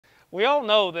We all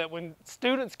know that when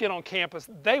students get on campus,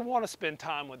 they want to spend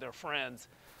time with their friends.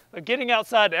 Getting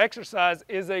outside to exercise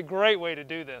is a great way to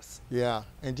do this. Yeah,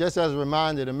 and just as a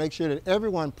reminder to make sure that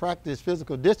everyone practices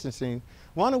physical distancing,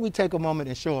 why don't we take a moment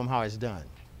and show them how it's done?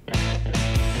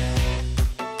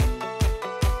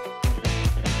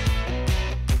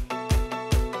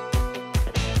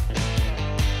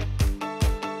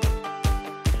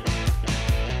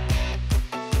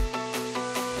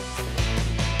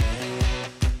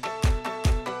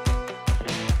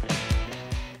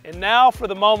 And now for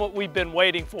the moment we've been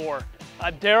waiting for.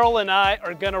 Darrell and I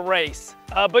are going to race.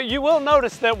 But you will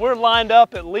notice that we're lined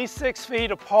up at least 6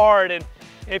 feet apart. And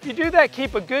if you do that,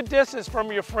 keep a good distance from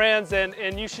your friends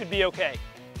and you should be okay.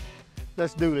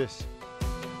 Let's do this.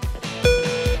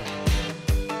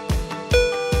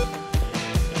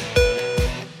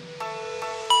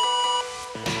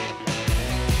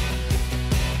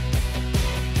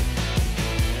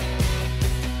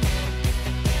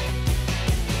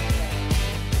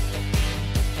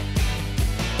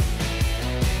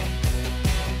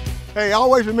 Hey,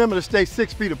 always remember to stay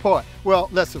 6 feet apart. Well,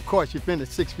 unless of course you finish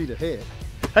 6 feet ahead.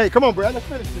 Hey, come on, Brad, let's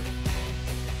finish this.